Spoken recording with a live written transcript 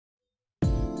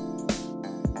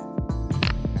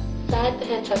Sonic the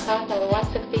Hedgehog, number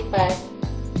 165.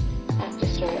 After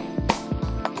story.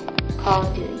 Call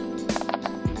of Duty.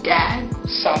 Dad?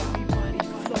 Son.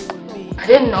 I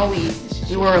didn't know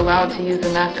you were allowed to use the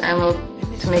Master Emerald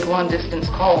to make long-distance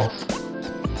calls.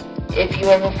 If you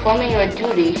are performing your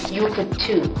duty, you could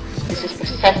too. This is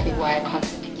precisely why I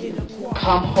contacted you.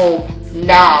 Come home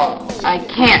now. I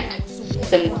can't.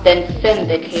 Then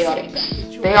send the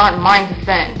Chaotix. They aren't mine to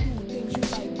send.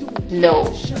 No,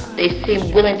 they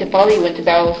seem willing to follow you into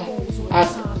battles on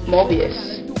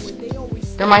Mobius.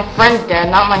 They're my friends, Dad,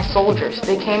 not my soldiers.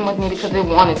 They came with me because they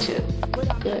wanted to.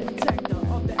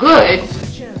 Good. Good?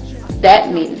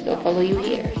 That means they'll follow you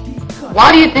here.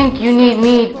 Why do you think you need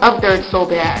me up there so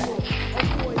bad?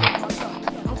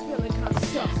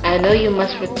 I know you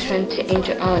must return to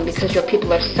Angel Island because your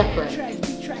people are suffering.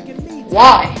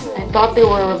 Why? I thought they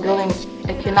were rebuilding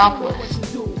Echinopolis.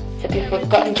 Have you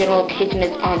forgotten General Cage and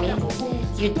his army?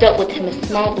 You dealt with him a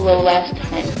small blow last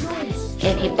time,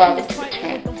 and he bothered to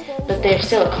return. But they're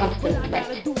still a constant threat.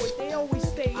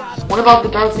 What about the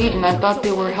Dark Legion? I thought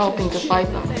they were helping to fight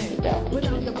them. The Dark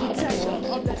Legion is caught in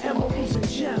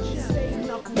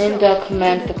Then they'll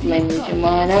command the Flame Legion,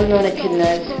 while an unknown echidna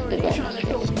is the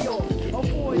Grandmaster.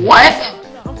 What?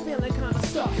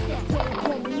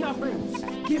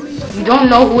 You don't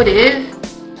know who it is?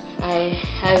 I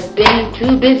have been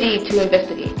too busy to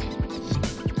investigate.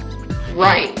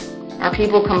 Right. Our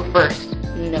people come first.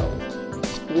 No.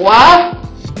 What?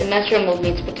 The Master Emerald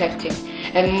needs protecting.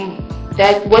 And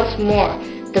that what's more,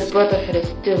 the Brotherhood is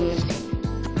still missing.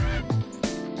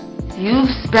 You've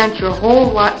spent your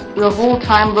whole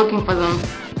time looking for them.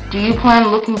 Do you plan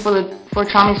looking for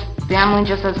Chami's family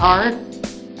just as hard?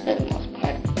 For the most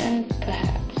part, and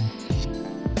perhaps.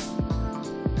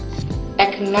 I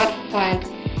cannot find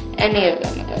any of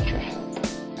them without your help.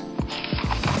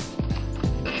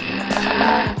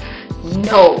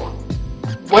 No.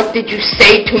 What did you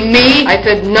say to me? I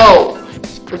said no.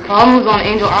 The problems on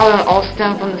Angel Island all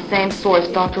stem from the same source,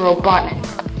 Dr.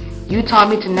 Robotnik. You taught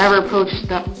me to never approach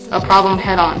a problem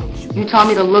head-on. You taught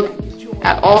me to look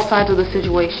at all sides of the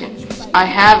situation. I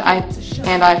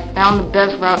found the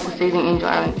best route to saving Angel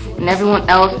Island, and everyone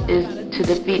else is to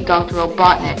defeat Dr.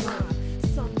 Robotnik.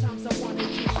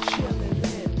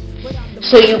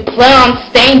 So you plan on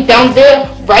staying down there,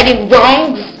 righting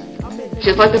wrongs?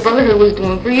 Just like the Brotherhood was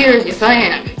doing for years, yes I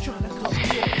am.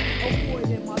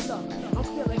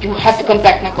 You have to come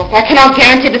back, Knuckles. I cannot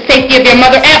guarantee the safety of your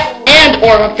mother and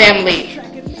or her family.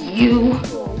 You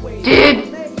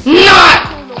did not!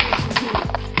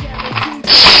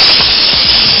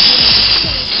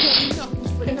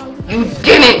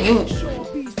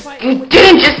 You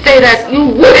didn't just say that. You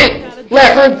wouldn't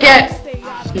let her get...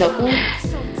 No.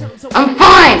 I'm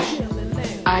fine.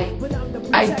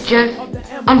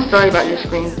 I'm sorry about your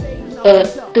scream.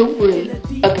 Don't worry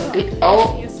about it.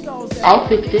 I'll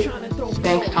fix it.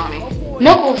 Thanks, Tommy.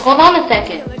 Knuckles, hold on a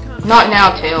second. Not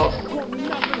now, Tails.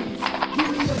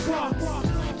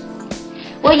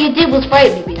 What you did was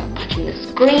right, maybe not touching the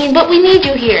screen, but we need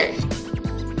you here.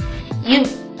 You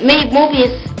made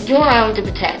Mobius your island to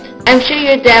protect. I'm sure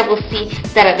your dad will see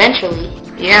that eventually.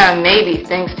 Yeah, maybe.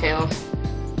 Thanks, Tails.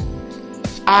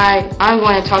 I'm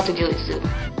going to talk to Julius soon.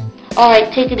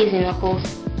 Alright, take it easy, Knuckles.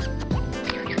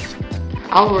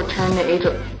 I'll return to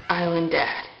Angel Island,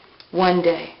 Dad. One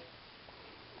day.